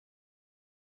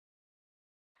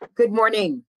Good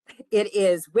morning. It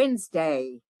is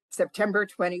Wednesday, September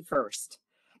 21st,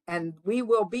 and we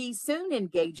will be soon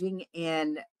engaging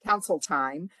in council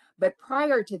time. But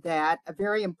prior to that, a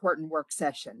very important work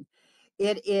session.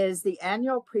 It is the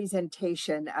annual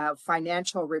presentation of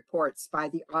financial reports by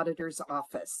the auditor's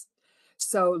office.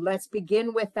 So let's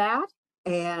begin with that,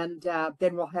 and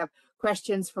then we'll have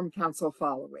questions from council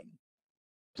following.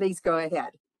 Please go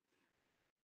ahead.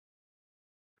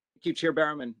 Thank you, Chair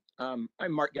Barrowman. I'm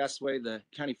Mark Gasway, the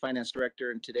County Finance Director,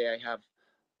 and today I have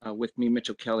with me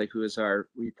Mitchell Kelly, who is our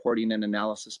Reporting and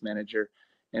Analysis Manager.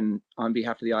 And on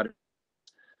behalf of the audit,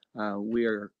 we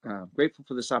are grateful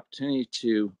for this opportunity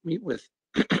to meet with,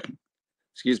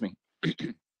 excuse me,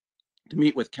 to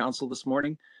meet with Council this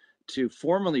morning to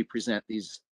formally present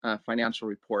these financial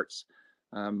reports.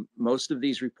 Most of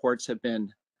these reports have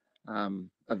been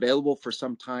available for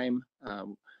some time.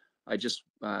 I just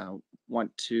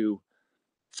want to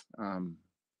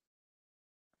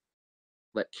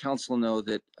let council know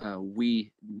that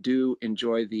we do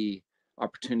enjoy the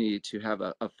opportunity to have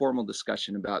a formal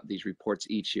discussion about these reports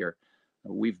each year.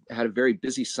 We've had a very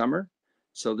busy summer,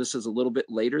 so this is a little bit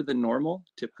later than normal.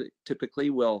 Typically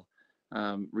we'll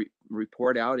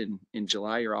report out in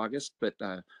July or August, but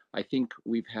I think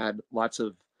we've had lots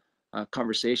of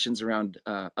conversations around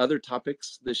other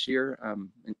topics this year,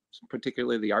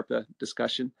 particularly the ARPA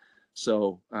discussion.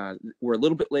 So we're a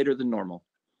little bit later than normal.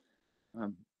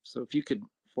 So if you could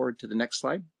forward to the next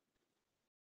slide.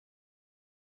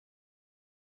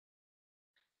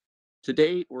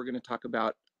 Today, we're going to talk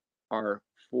about our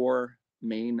four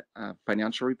main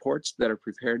financial reports that are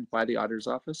prepared by the Auditor's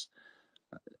Office.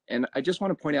 And I just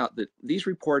want to point out that these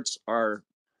reports are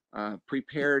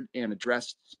prepared and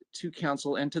addressed to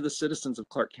council and to the citizens of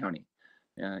Clark County.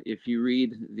 If you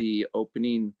read the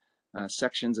opening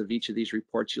sections of each of these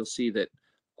reports, you'll see that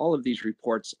all of these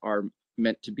reports are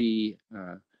meant to be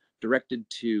directed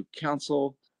to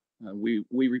council. We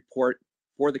report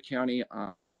for the county,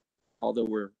 although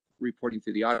we're reporting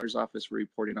through the auditor's office, we're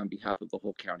reporting on behalf of the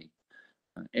whole county.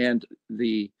 And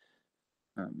the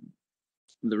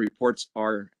reports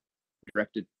are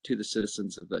directed to the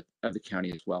citizens of the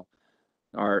county as well.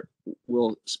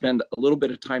 We'll spend a little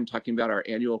bit of time talking about our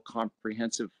annual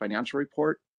comprehensive financial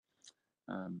report.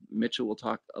 Mitchell will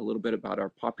talk a little bit about our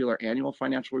popular annual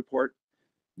financial report.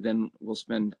 Then we'll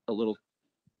spend a little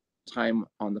time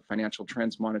on the financial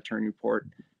trends monitoring report,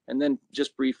 and then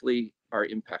just briefly our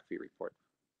impact fee report.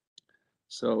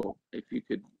 So if you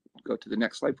could go to the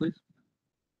next slide, please.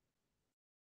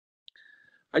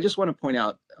 I just want to point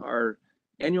out our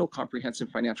annual comprehensive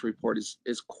financial report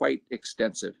is quite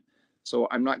extensive, so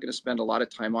I'm not going to spend a lot of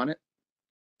time on it.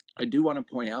 I do want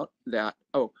to point out that,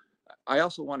 I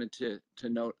also wanted to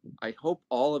note, I hope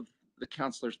all of the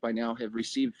counselors by now have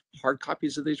received hard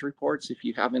copies of these reports. If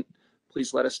you haven't,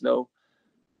 please let us know.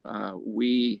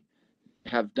 We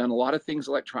have done a lot of things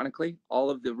electronically. All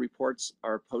of the reports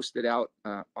are posted out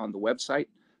on the website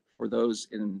for those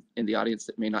in the audience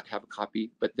that may not have a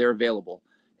copy, but they're available.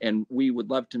 And we would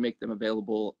love to make them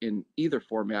available in either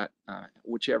format,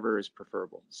 whichever is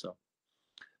preferable. So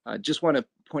just want to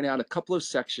point out a couple of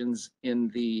sections in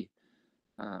the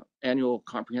annual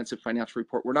comprehensive financial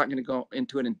report. We're not going to go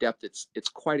into it in depth. It's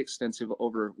quite extensive,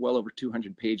 well over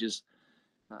 200 pages.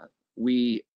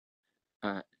 We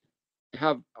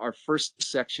have our first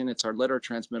section. It's our letter of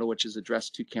transmittal, which is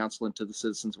addressed to council and to the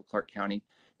citizens of Clark County,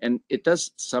 and it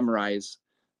does summarize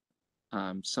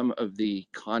some of the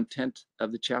content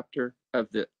of the chapter of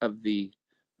the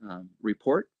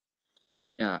report.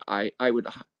 I would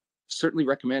certainly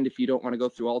recommend, if you don't want to go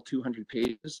through all 200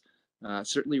 pages,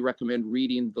 certainly recommend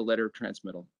reading the letter of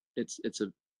transmittal. It's a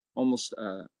almost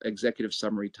executive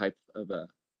summary type of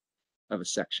a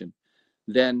section.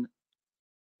 Then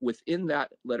within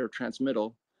that letter of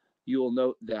transmittal, you will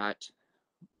note that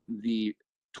the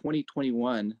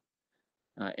 2021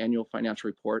 annual financial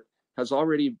report has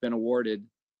already been awarded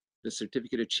the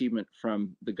Certificate of Achievement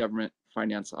from the Government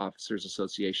Finance Officers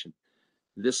Association.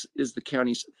 This is the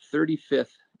county's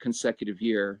 35th consecutive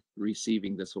year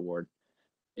receiving this award.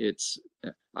 It's,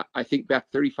 I think back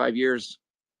 35 years,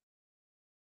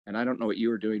 and I don't know what you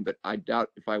were doing, but I doubt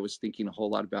if I was thinking a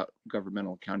whole lot about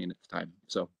governmental accounting at the time.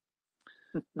 So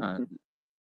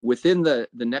within the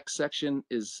next section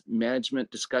is management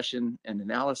discussion and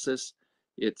analysis.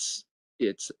 It's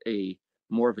a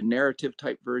more of a narrative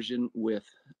type version with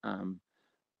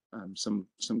some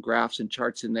graphs and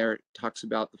charts in there. It talks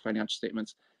about the financial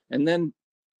statements. And then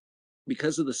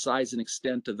because of the size and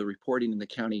extent of the reporting in the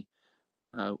county,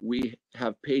 we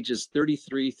have pages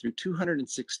 33 through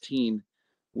 216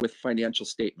 with financial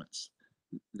statements.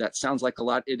 That sounds like a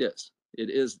lot. It is. it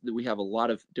is that we have a lot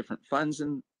of different funds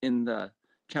in the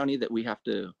county that we have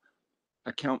to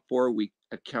account for. We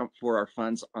account for our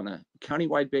funds on a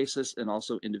countywide basis and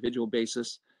also individual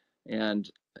basis. And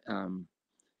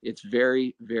it's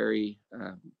very, very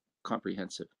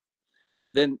comprehensive.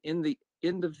 Then in the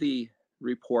end of the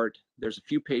report, there's a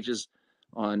few pages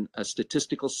on a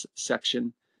statistical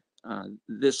section.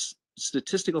 This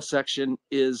statistical section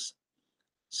is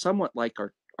somewhat like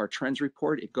our trends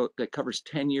report. It covers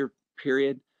 10-year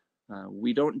period.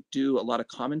 We don't do a lot of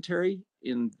commentary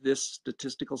in this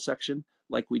statistical section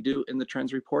like we do in the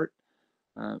trends report,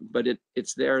 but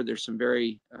it's there. There's some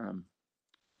very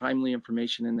timely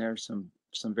information in there, some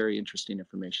very interesting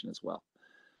information as well.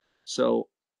 So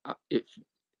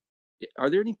are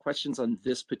there any questions on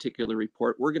this particular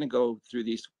report? We're going to go through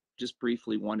these just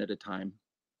briefly one at a time.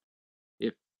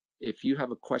 If you have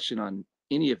a question on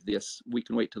any of this, we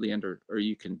can wait till the end, or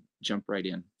you can jump right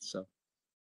in. So,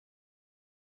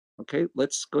 okay,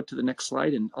 let's go to the next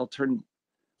slide, and I'll turn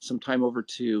some time over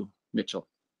to Mitchell.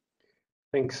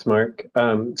 Thanks, Mark.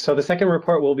 So the second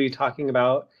report we'll be talking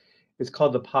about is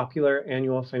called the Popular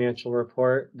Annual Financial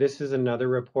Report. This is another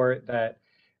report that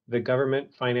the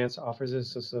Government Finance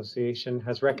Officers Association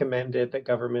has recommended that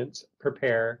governments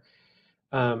prepare,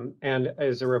 and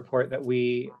is a report that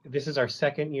this is our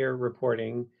second year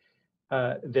reporting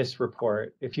this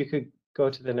report. If you could go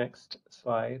to the next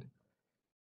slide.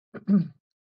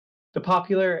 The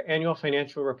Popular Annual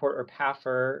Financial Report, or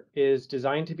PAFR, is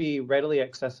designed to be readily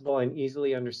accessible and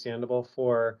easily understandable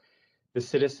for the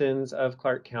citizens of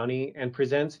Clark County, and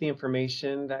presents the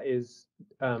information that is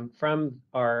from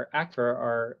our ACFR,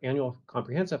 our Annual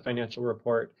Comprehensive Financial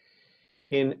Report,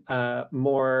 in a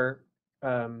more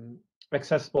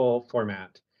accessible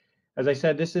format. As I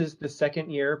said, this is the second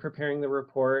year preparing the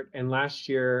report, and last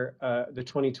year, the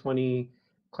 2020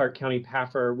 Clark County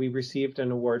PAFR, we received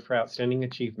an award for outstanding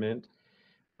achievement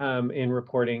in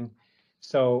reporting.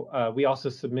 So we also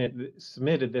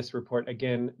submitted this report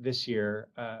again this year,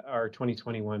 our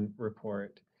 2021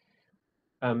 report.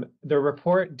 The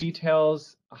report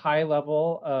details high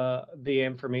level the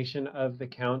information of the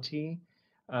county,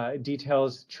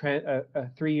 details a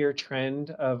 3-year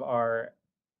trend of our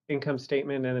income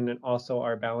statement, and then also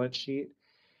our balance sheet.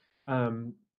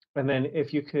 And then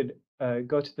if you could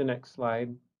go to the next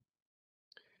slide.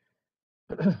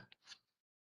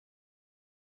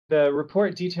 The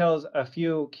report details a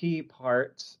few key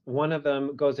parts. One of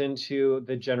them goes into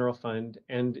the general fund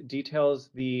and details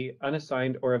the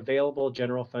unassigned or available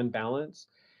general fund balance.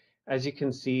 As you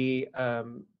can see,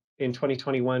 in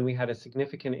 2021, we had a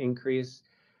significant increase,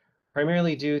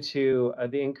 primarily due to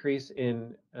the increase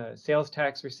in sales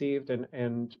tax received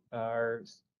and our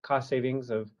cost savings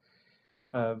of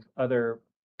other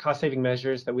cost-saving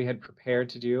measures that we had prepared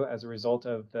to do as a result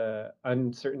of the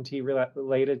uncertainty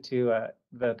related to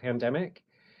the pandemic.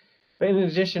 But in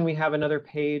addition, we have another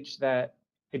page that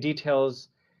details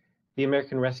the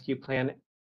American Rescue Plan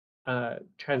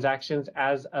transactions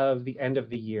as of the end of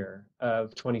the year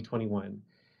of 2021.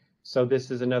 So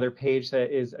this is another page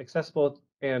that is accessible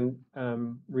and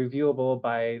reviewable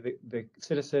by the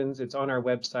citizens. It's on our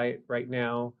website right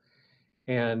now,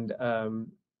 and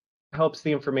helps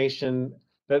the information,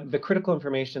 the critical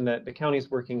information that the county is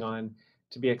working on,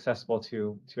 to be accessible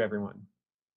to everyone.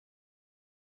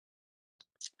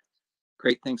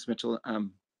 Great, thanks, Mitchell.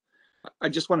 I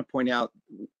just want to point out,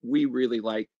 we really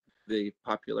like the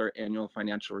Popular Annual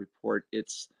Financial Report.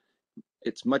 It's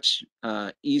much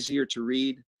easier to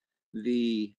read.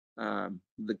 There's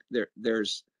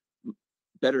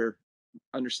better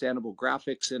understandable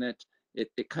graphics in it.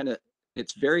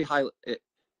 It's very high.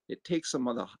 It takes some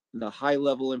of the high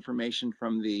level information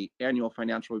from the annual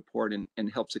financial report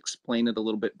and helps explain it a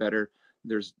little bit better.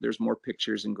 There's more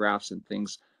pictures and graphs and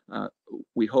things.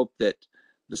 We hope that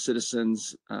the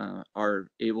citizens are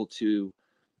able to,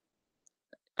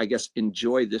 I guess,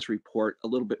 enjoy this report a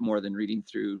little bit more than reading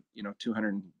through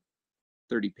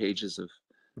 230 pages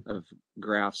of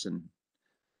graphs and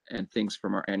things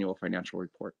from our annual financial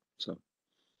report. So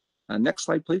next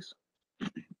slide, please.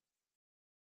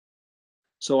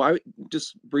 So I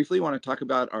just briefly want to talk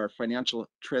about our financial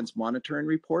trends monitoring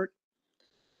report.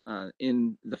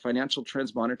 In the financial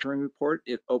trends monitoring report,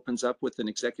 it opens up with an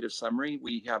executive summary.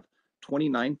 We have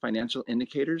 29 financial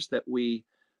indicators that we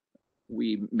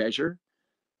measure.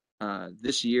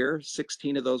 This year,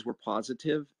 16 of those were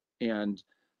positive, and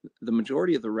the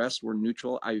majority of the rest were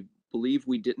neutral. I believe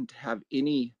we didn't have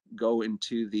any go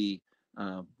into the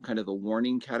kind of the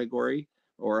warning category,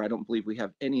 or I don't believe we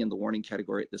have any in the warning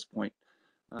category at this point.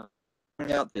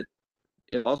 Point out that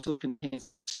it also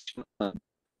contains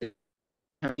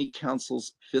County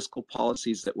Council's fiscal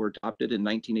policies that were adopted in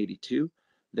 1982.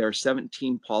 There are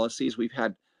 17 policies. We've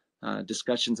had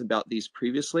discussions about these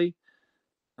previously.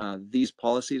 These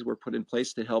policies were put in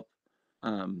place to help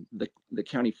the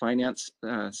county finance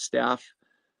staff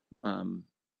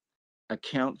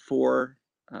account for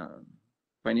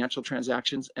financial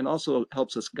transactions, and also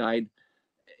helps us guide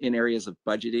in areas of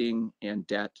budgeting and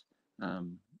debt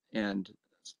and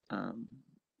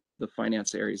the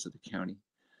finance areas of the county.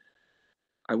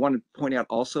 I want to point out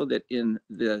also that in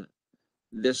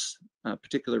this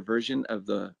particular version of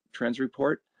the trends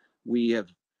report, we have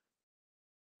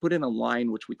put in a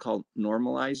line which we call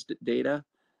normalized data.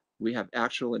 We have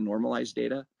actual and normalized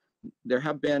data. There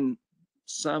have been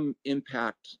some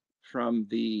impact from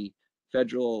the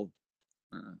federal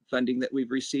funding that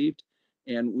we've received,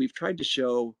 and we've tried to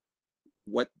show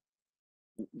what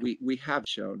we have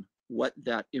shown what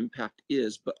that impact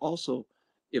is, but also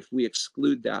if we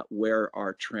exclude that, where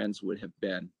our trends would have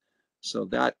been. So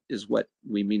that is what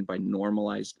we mean by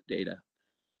normalized data.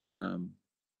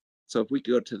 So if we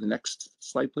go to the next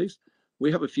slide, please.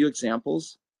 We have a few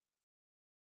examples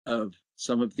of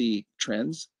some of the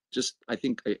trends. I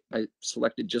think I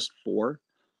selected just 4.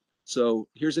 So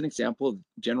here's an example of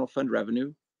general fund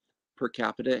revenue per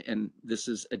capita, and this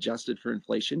is adjusted for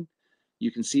inflation.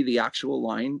 You can see the actual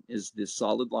line is the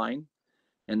solid line,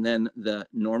 and then the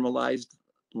normalized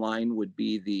line would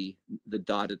be the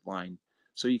dotted line.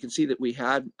 So you can see that we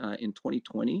had in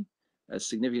 2020 a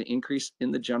significant increase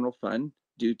in the general fund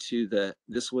due to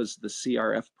this was the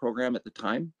CRF program at the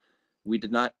time. We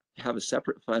did not have a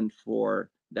separate fund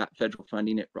for that federal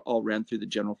funding. It all ran through the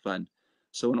general fund.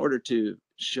 So in order to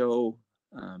show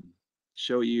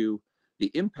you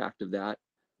the impact of that,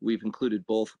 we've included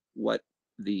both what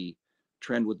the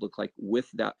trend would look like with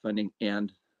that funding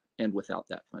and without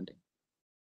that funding.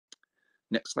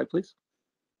 Next slide, please.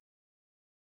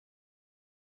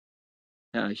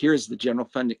 Here's the general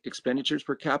fund expenditures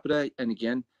per capita, and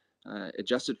again,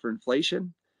 adjusted for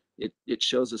inflation, it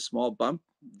shows a small bump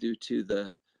due to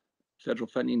the federal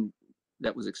funding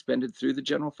that was expended through the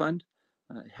general fund.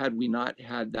 Had we not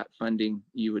had that funding,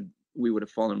 we would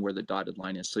have fallen where the dotted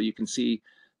line is. So you can see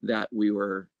that we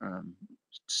were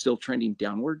still trending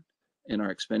downward in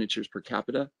our expenditures per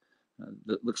capita.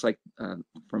 That looks like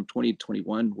from 20 to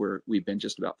 21, we've been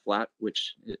just about flat,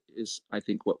 which is, I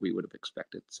think, what we would have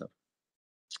expected. So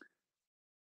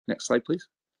next slide, please.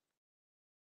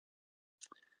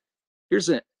 Here's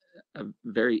a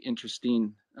very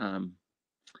interesting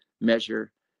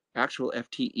measure, actual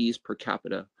FTEs per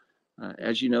capita.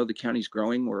 As you know, the county's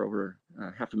growing. We're over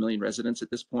 500,000 residents at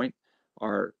this point.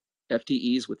 Our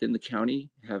FTEs within the county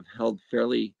have held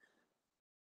fairly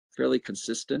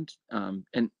consistent,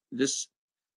 and this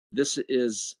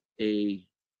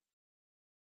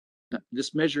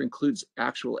measure includes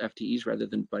actual FTEs rather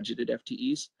than budgeted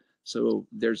FTEs. So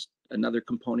there's another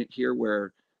component here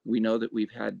where we know that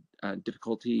we've had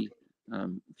difficulty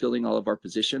filling all of our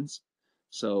positions.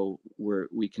 So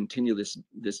we continue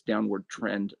this downward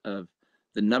trend of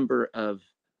the number of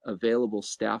available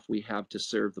staff we have to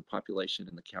serve the population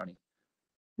in the county.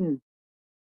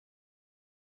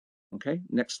 Okay,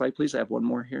 next slide, please. I have one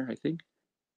more here, I think.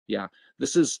 Yeah,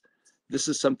 this is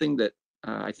something that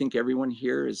I think everyone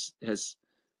here has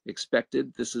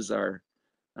expected. This is our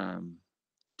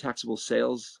taxable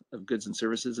sales of goods and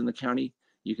services in the county.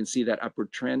 You can see that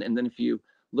upward trend, and then if you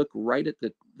look right at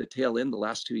the tail end, the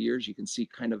last 2 years, you can see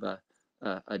kind of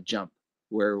a jump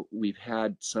where we've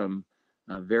had some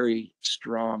very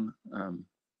strong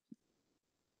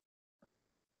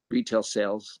retail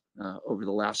sales over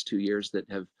the last 2 years that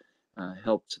have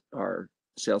helped our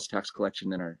sales tax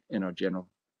collection in our general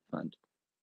fund.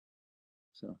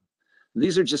 So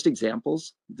these are just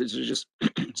examples. These are just,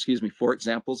 excuse me, 4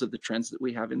 examples of the trends that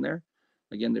we have in there.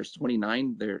 Again, there's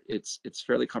 29 there. It's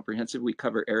fairly comprehensive. We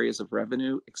cover areas of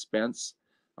revenue, expense,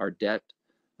 our debt.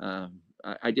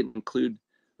 I didn't include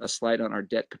a slide on our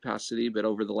debt capacity, but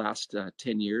over the last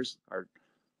 10 years,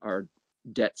 our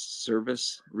debt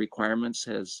service requirements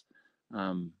has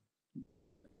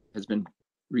been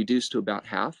reduced to about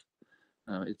half.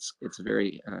 It's a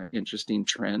very interesting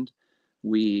trend.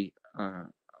 We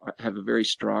have a very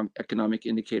strong economic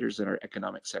indicators in our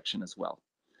economic section as well.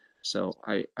 So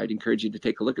I'd encourage you to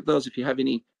take a look at those. If you have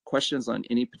any questions on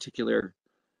any particular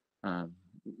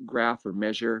graph or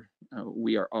measure,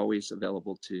 we are always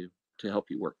available to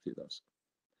help you work through those.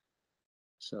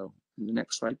 So the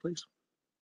next slide, please.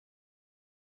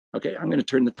 Okay, I'm going to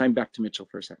turn the time back to Mitchell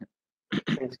for a second.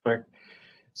 Thanks, Mark.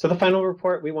 So the final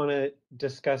report we want to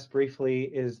discuss briefly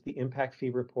is the impact fee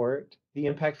report. The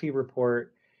impact fee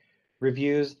report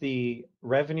reviews the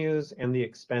revenues and the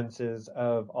expenses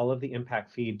of all of the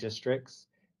impact fee districts,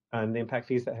 the impact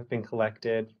fees that have been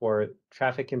collected for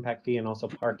traffic impact fee and also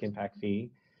park impact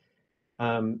fee.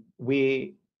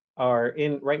 We are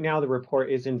in, right now the report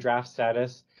is in draft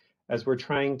status as we're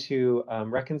trying to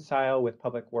reconcile with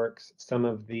Public Works some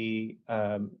of these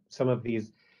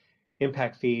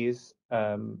impact fees,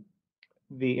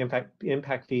 the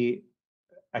impact fee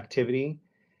activity.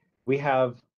 We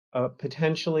have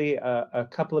potentially a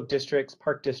couple of districts,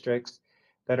 park districts,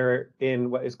 that are in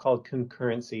what is called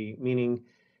concurrency, meaning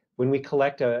when we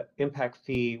collect a impact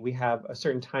fee, we have a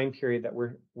certain time period that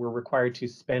we're required to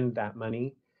spend that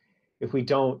money. If we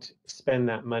don't spend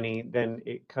that money, then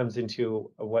it comes into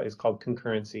what is called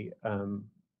concurrency.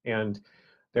 And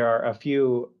there are a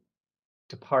few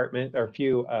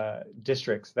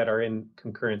districts that are in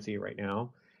concurrency right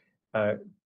now,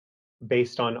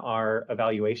 based on our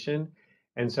evaluation.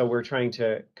 And so we're trying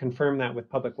to confirm that with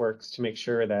Public Works to make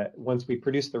sure that once we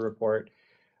produce the report,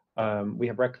 we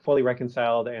have fully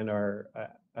reconciled and are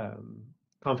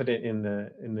confident in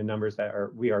the numbers that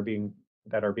are being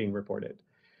reported.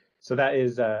 So that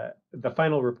is the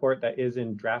final report that is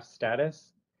in draft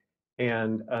status,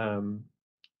 and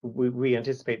we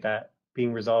anticipate that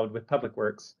being resolved with Public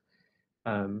Works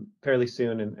fairly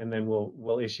soon, and then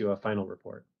we'll issue a final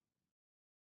report.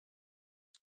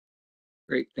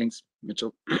 Great, thanks,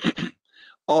 Mitchell.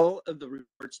 All of the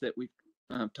reports that we've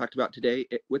talked about today,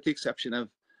 with the exception of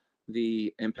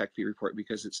the impact fee report,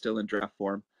 because it's still in draft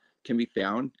form, can be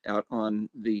found out on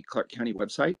the Clark County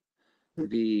website.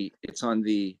 It's on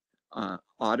the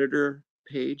auditor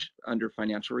page under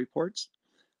financial reports.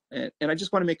 And I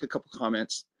just want to make a couple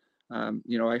comments.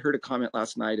 I heard a comment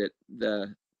last night at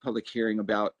the public hearing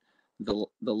about the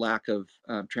lack of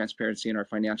transparency in our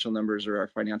financial numbers or our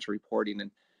financial reporting.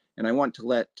 And I want to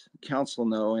let council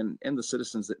know, and the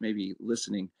citizens that may be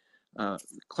listening,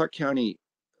 Clark County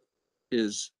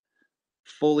is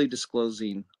fully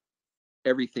disclosing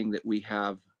everything that we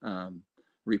have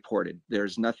reported.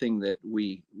 There's nothing that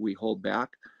we hold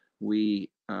back. We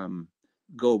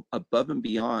go above and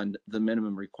beyond the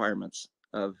minimum requirements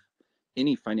of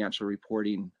any financial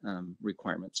reporting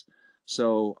requirements.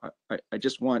 So I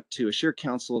just want to assure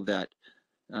council that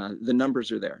the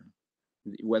numbers are there.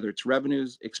 Whether it's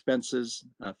revenues, expenses,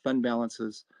 fund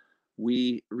balances,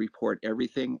 we report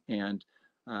everything. And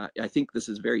I think this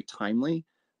is very timely.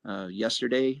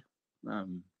 Yesterday,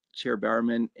 Chair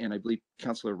Bowerman and I believe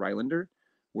Councilor Rylander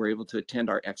were able to attend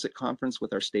our exit conference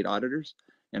with our state auditors,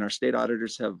 and our state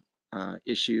auditors have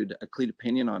issued a clean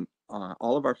opinion on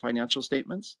all of our financial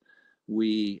statements.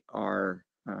 We are,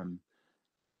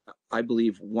 I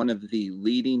believe, one of the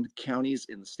leading counties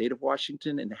in the state of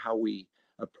Washington in how we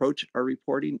approach our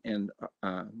reporting and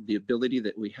the ability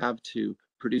that we have to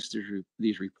produce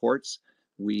these reports.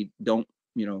 We don't,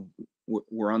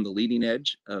 we're on the leading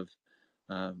edge of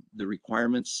the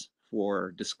requirements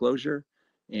for disclosure.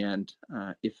 And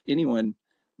if anyone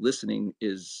listening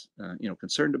is,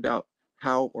 concerned about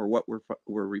how or what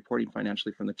we're reporting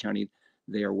financially from the county,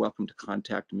 they are welcome to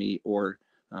contact me or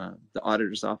the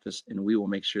auditor's office, and we will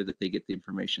make sure that they get the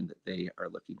information that they are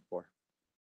looking for.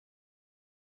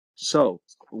 So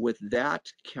with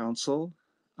that, council,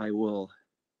 I will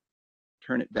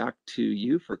turn it back to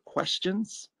you for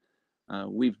questions.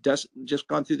 We've just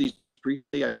gone through these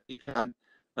briefly. I've had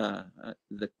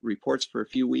the reports for a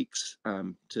few weeks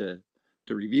to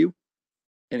review.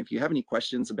 And if you have any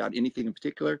questions about anything in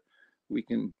particular, we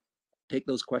can take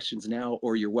those questions now,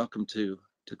 or you're welcome to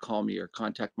call me or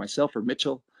contact myself or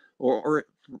Mitchell, or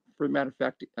for a matter of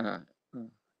fact,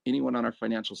 anyone on our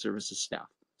financial services staff.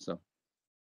 So.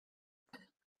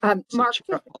 Mark,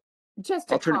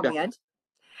 just a comment.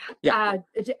 Yeah.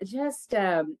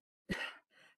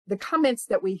 The comments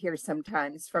that we hear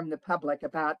sometimes from the public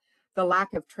about the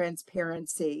lack of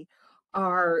transparency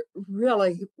are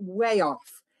really way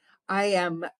off. I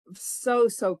am so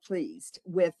pleased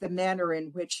with the manner in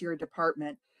which your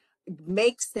department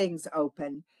makes things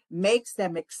open, makes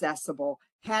them accessible,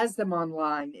 has them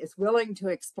online, is willing to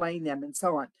explain them, and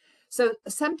so on. So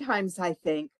sometimes I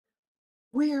think,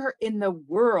 where in the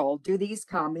world do these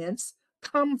comments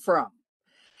come from?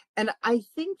 And I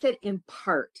think that in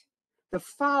part, the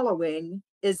following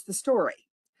is the story.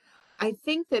 I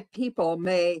think that people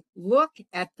may look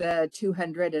at the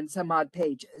 200 and some odd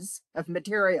pages of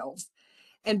materials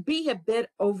and be a bit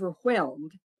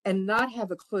overwhelmed and not have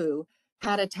a clue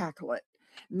how to tackle it.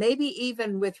 Maybe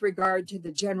even with regard to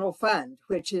the general fund,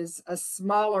 which is a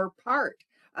smaller part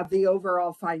of the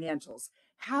overall financials.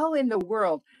 How in the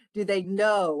world do they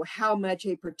know how much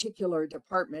a particular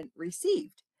department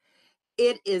received?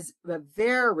 it is a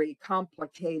very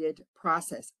complicated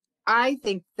process. I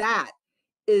think that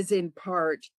is in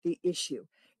part the issue.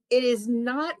 It is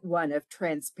not one of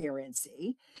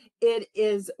transparency. It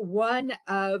is one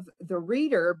of the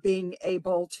reader being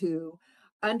able to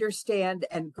understand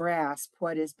and grasp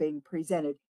what is being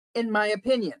presented, in my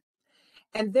opinion.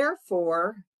 And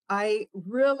therefore, I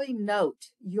really note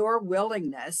your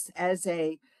willingness as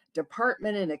a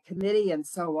department and a committee and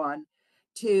so on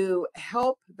to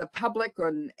help the public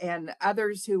and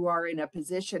others who are in a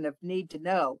position of need to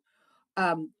know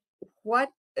um, what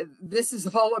this is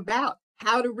all about,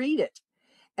 how to read it.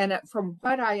 And from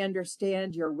what I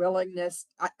understand, your willingness,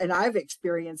 and I've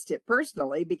experienced it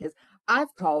personally because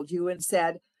I've called you and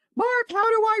said, Mark, how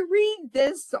do I read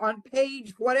this on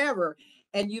page whatever?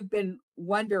 And you've been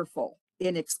wonderful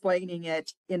in explaining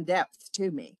it in depth to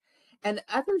me. And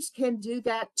others can do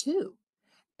that too.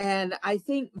 And I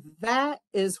think that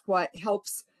is what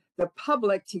helps the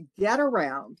public to get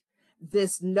around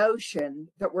this notion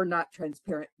that we're not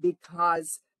transparent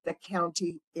because the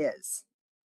county is.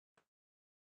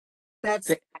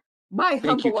 That's my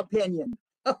Thank you. humble opinion.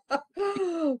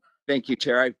 Thank you,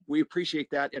 Chair. We appreciate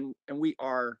that, and we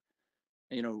are,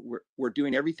 you know, we're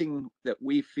doing everything that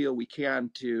we feel we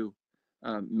can to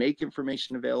make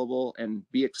information available and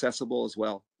be accessible as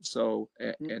well. So,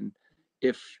 and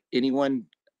if anyone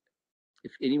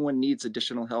needs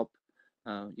additional help,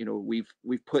 you know,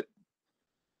 we've put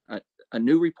a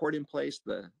new report in place.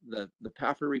 The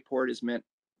PAFR report is meant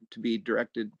to be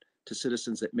directed to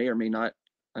citizens that may or may not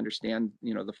understand,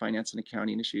 you know, the finance and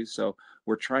accounting issues. So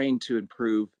we're trying to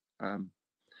improve.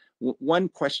 One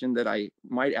question that I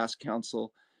might ask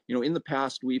council, you know, in the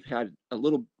past, we've had a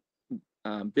little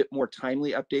bit more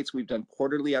timely updates. We've done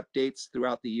quarterly updates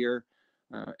throughout the year.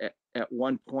 At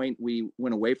one point, we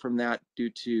went away from that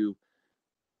due to,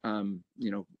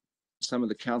 you know, some of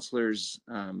the councilors'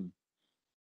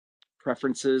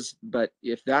 preferences. But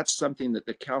if that's something that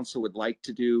the council would like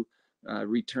to do,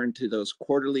 return to those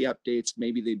quarterly updates,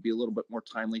 maybe they'd be a little bit more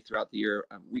timely throughout the year.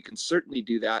 We can certainly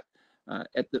do that.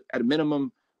 At a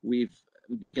minimum, we've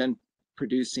begun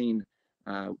producing,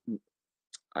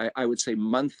 I would say,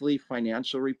 monthly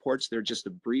financial reports. They're just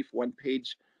a brief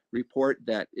one-page report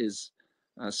that is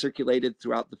circulated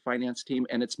throughout the finance team,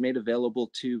 and it's made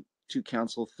available to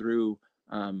council through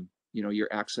you know, your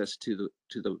access to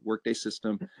the Workday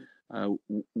system.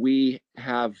 We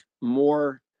have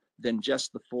more than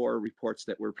just the 4 reports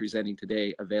that we're presenting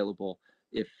today available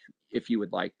if you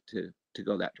would like to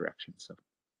go that direction. So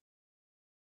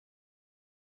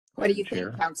What do you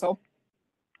think, council?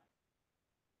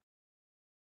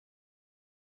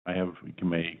 Can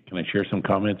I share some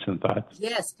comments and thoughts?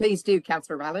 Yes, please do,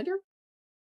 Councilor Rylander.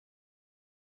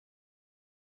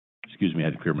 Excuse me, I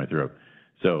had to clear my throat.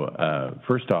 So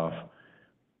first off,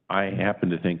 I happen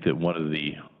to think that one of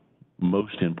the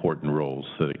most important roles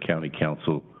that a county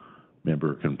council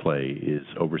member can play is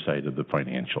oversight of the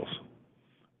financials.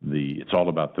 It's all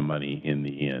about the money in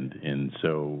the end. And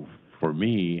so for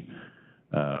me,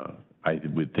 I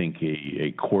would think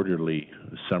a quarterly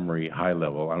summary, high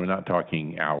level, I'm not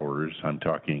talking hours, I'm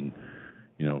talking,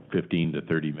 you know, 15 to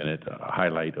 30 minute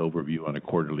highlight overview on a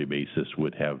quarterly basis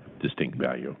would have distinct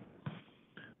value.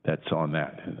 That's on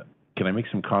that. Can I make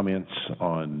some comments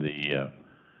on the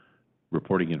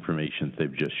reporting information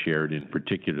they've just shared, in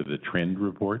particular the trend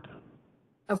report?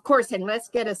 Of course, and let's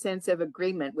get a sense of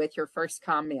agreement with your first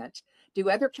comment. Do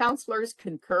other councilors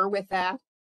concur with that?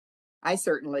 I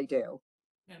certainly do.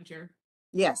 Madam Chair.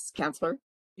 Yes, Councilor.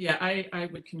 Yeah, I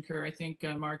would concur. I think,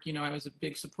 Mark, you know, I was a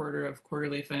big supporter of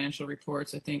quarterly financial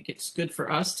reports. I think it's good for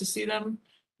us to see them,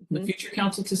 the future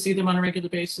council to see them on a regular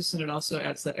basis, and it also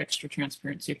adds that extra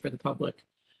transparency for the public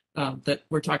that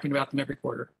we're talking about them every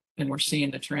quarter, and we're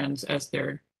seeing the trends as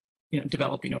they're, you know,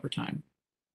 developing over time.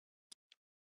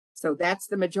 So that's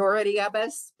the majority of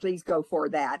us. Please go for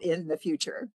that in the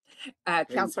future.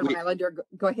 Councilor Rylander,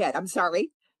 go ahead. I'm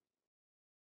sorry.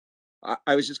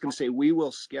 I was just going to say, we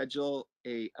will schedule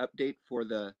a update for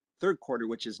the 3rd quarter,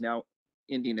 which is now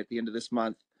ending at the end of this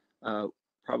month,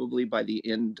 probably by the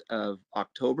end of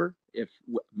October, if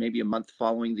maybe a month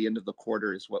following the end of the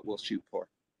quarter is what we'll shoot for.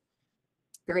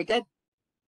 Very good.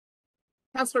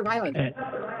 Councilor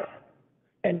Rylander.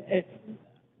 And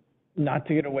not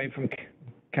to get away from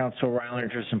Councilor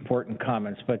Rylander's important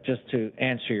comments, but just to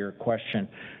answer your question,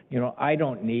 you know, I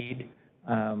don't need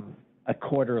a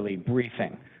quarterly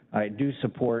briefing. I do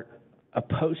support a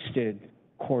posted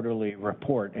quarterly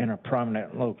report in a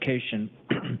prominent location.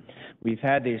 We've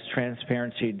had these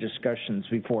transparency discussions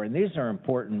before, and these are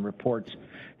important reports,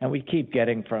 and we keep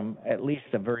getting from at least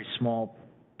a very small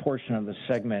portion of the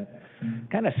segment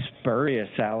kind of spurious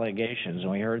allegations,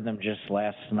 and we heard them just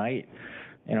last night,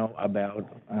 you know, about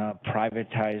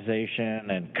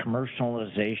privatization and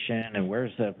commercialization, and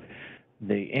where's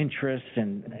the interest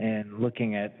in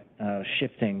looking at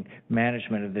shifting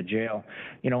management of the jail.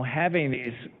 You know, having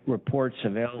these reports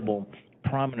available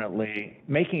prominently,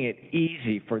 making it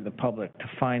easy for the public to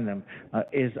find them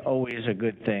is always a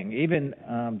good thing. Even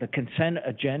the consent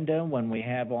agenda, when we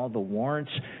have all the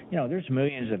warrants, you know, there's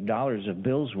millions of dollars of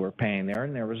bills we're paying there,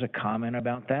 and there was a comment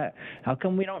about that. How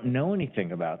come we don't know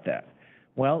anything about that?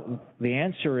 Well, the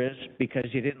answer is because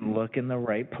you didn't look in the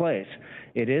right place.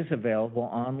 It is available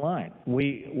online.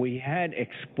 We had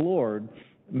explored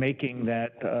making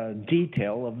that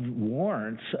detail of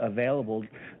warrants available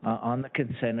on the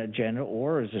consent agenda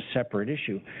or as a separate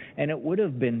issue, and it would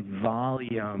have been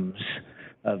volumes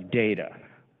of data,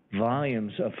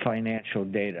 volumes of financial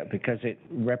data, because it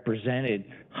represented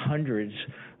hundreds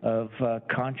of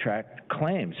contract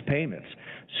claims, payments.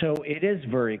 So it is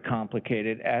very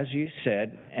complicated, as you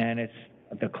said, and it's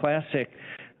the classic,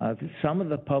 some of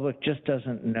the public just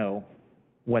doesn't know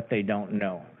what they don't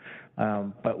know.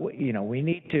 But, you know, we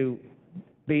need to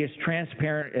be as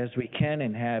transparent as we can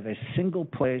and have a single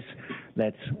place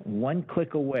that's one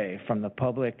click away from the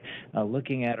public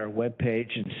looking at our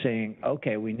webpage and saying,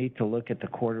 okay, we need to look at the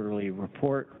quarterly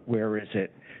report. Where is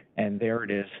it? And there it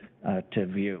is to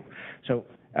view. So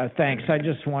thanks. I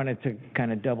just wanted to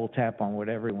kind of double tap on what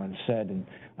everyone said, and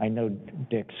I know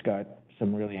Dick's got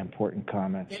some really important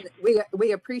comments. And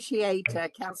we appreciate,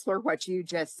 Counselor, what you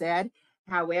just said.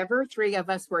 However, 3 of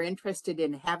us were interested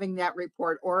in having that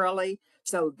report orally,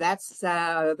 so that's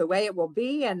the way it will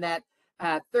be, and that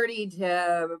 30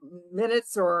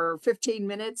 minutes or 15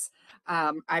 minutes,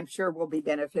 I'm sure will be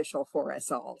beneficial for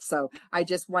us all. So I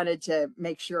just wanted to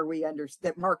make sure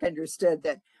that Mark understood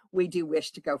that we do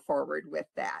wish to go forward with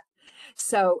that.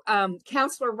 So,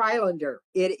 Counselor Rylander,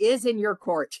 it is in your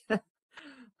court.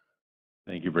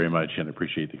 Thank you very much, and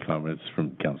appreciate the comments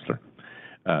from Counselor.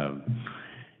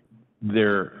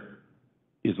 There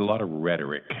is a lot of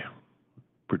rhetoric,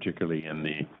 particularly in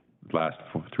the last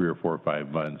 3 or 4 or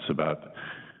 5 months, about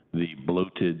the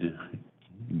bloated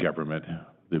government,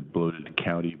 the bloated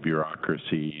county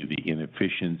bureaucracy, the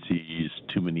inefficiencies,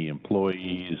 too many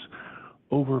employees,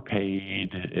 overpaid,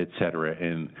 et cetera.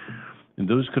 And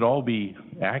those could all be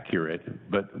accurate,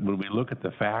 but when we look at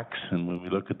the facts and when we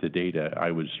look at the data,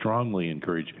 I would strongly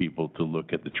encourage people to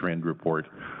look at the trend report,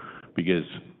 because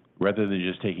rather than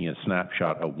just taking a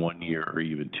snapshot of 1 year or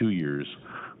even 2 years,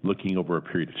 looking over a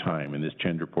period of time, and this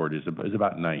trend report is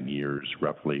about 9 years,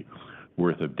 roughly,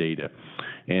 worth of data.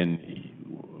 And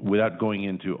without going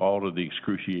into all of the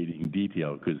excruciating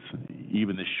detail, because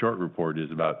even this short report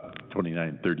is about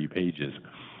 29, 30 pages,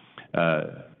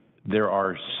 there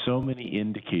are so many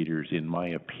indicators, in my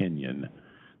opinion,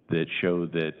 that show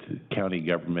that county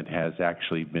government has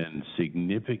actually been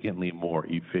significantly more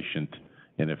efficient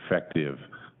and effective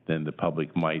than the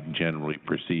public might generally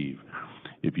perceive.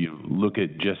 If you look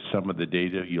at just some of the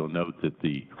data, you'll note that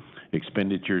the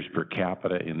expenditures per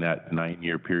capita in that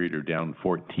 9-year period are down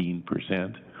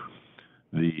 14%.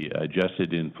 The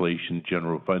adjusted inflation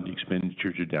general fund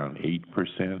expenditures are down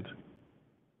 8%.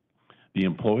 The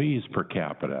employees per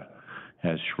capita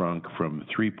has shrunk from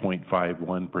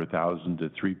 3.51 per thousand to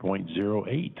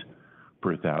 3.08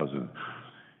 per thousand.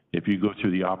 If you go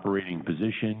through the operating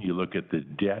position, you look at the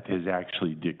debt has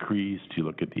actually decreased, you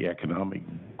look at the economic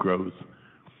growth,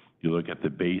 you look at the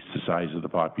base, the size of the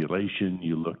population,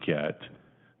 you look at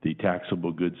the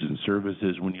taxable goods and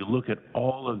services. When you look at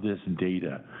all of this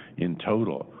data in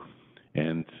total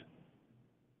and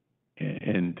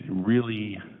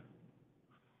really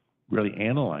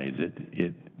analyze it,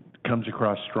 it comes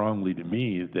across strongly to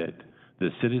me that the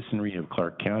citizenry of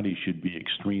Clark County should be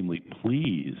extremely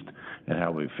pleased at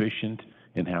how efficient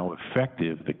and how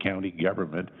effective the county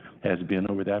government has been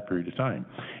over that period of time.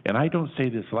 And I don't say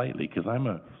this lightly, because I'm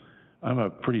a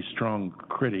pretty strong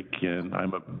critic, and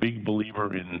I'm a big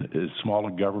believer in as small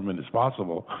a government as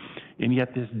possible. And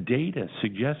yet this data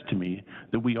suggests to me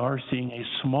that we are seeing a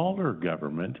smaller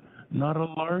government, not a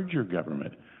larger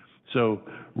government. So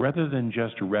rather than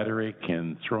just rhetoric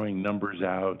and throwing numbers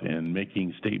out and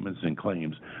making statements and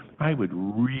claims, I would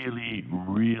really,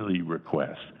 really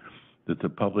request that the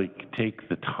public take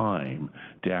the time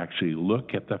to actually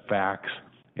look at the facts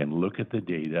and look at the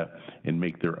data and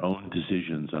make their own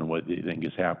decisions on what they think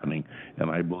is happening.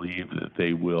 And I believe that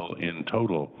they will, in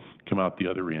total, come out the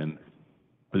other end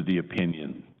with the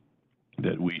opinion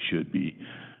that we should be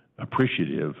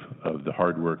appreciative of the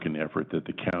hard work and effort that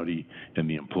the county and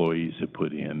the employees have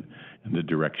put in and the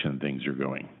direction things are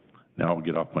going. Now I'll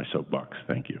get off my soapbox.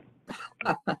 Thank you.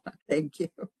 Thank you.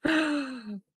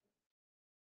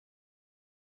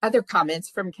 Other comments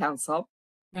from council?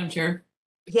 Madam Chair.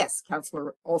 Yes,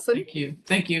 Councilor Olson. Thank you.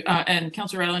 Thank you. And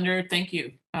Councilor Islander, thank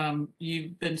you.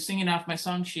 You've been singing off my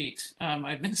song sheet.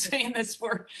 I've been saying this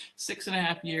for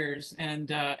 6.5 years,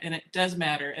 and it does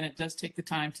matter, and it does take the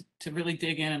time to really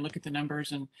dig in and look at the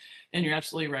numbers. And you're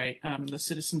absolutely right. The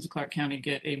citizens of Clark County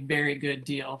get a very good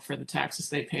deal for the taxes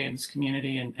they pay in this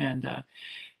community,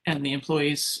 and the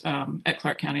employees at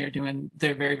Clark County are doing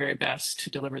their very, very best to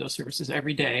deliver those services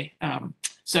every day.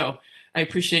 So I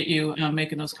appreciate you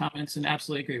making those comments and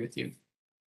absolutely agree with you.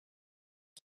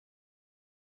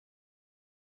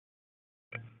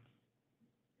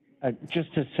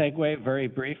 Just to segue very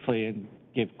briefly and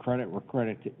give credit where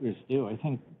credit is due, I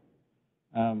think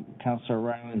Councilor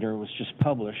Rylander was just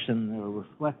published in the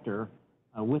Reflector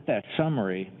with that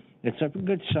summary. It's a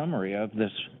good summary of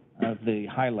this, of the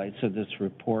highlights of this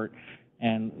report.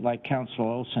 And like Councilor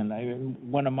Olson,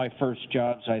 one of my first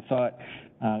jobs, I thought,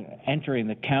 entering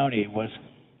the county was,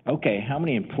 okay, how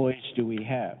many employees do we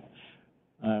have?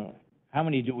 How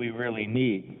many do we really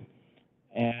need?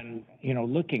 And, you know,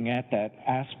 looking at that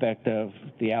aspect of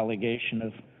the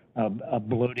allegation of a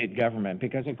bloated government,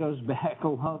 because it goes back a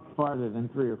lot farther than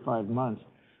 3 or 5 months.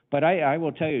 But I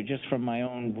will tell you, just from my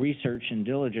own research and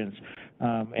diligence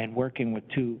and working with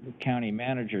 2 county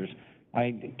managers,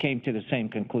 I came to the same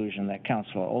conclusion that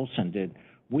Councilor Olson did.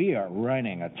 We are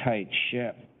running a tight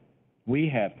ship. We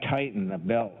have tightened the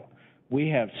belt. We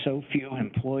have so few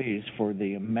employees for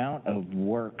the amount of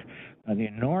work, the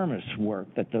enormous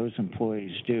work that those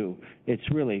employees do. It's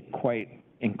really quite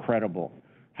incredible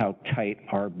how tight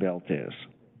our belt is.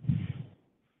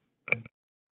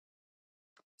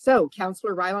 So,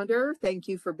 Councilor Rylander, thank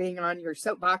you for being on your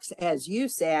soapbox, as you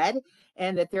said,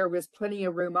 and that there was plenty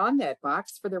of room on that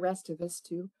box for the rest of us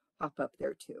to hop up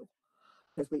there too,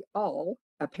 because we all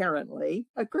apparently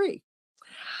agree.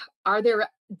 Are there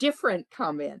different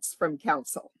comments from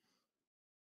council?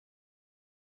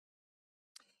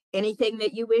 Anything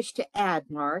that you wish to add,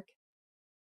 Mark?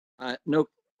 No,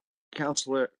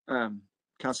 councilors,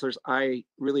 I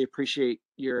really appreciate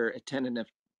your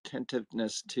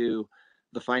attentiveness to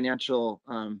the financial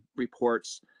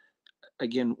reports.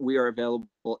 Again, we are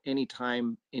available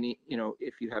anytime,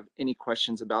 if you have any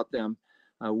questions about them.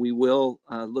 We will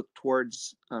look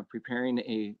towards preparing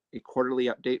a quarterly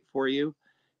update for you.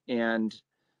 And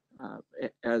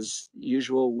as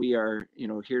usual, we are,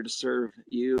 here to serve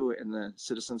you and the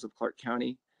citizens of Clark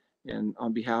County. And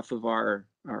on behalf of our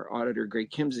auditor, Greg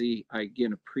Kimsey, I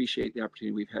again appreciate the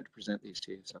opportunity we've had to present these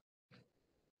to you. So.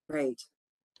 Great.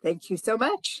 Thank you so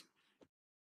much.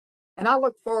 And I'll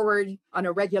look forward on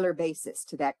a regular basis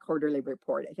to that quarterly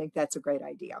report. I think that's a great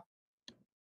idea.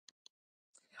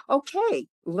 Okay,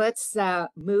 let's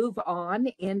move on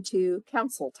into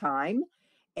council time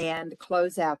and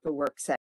close out the work session.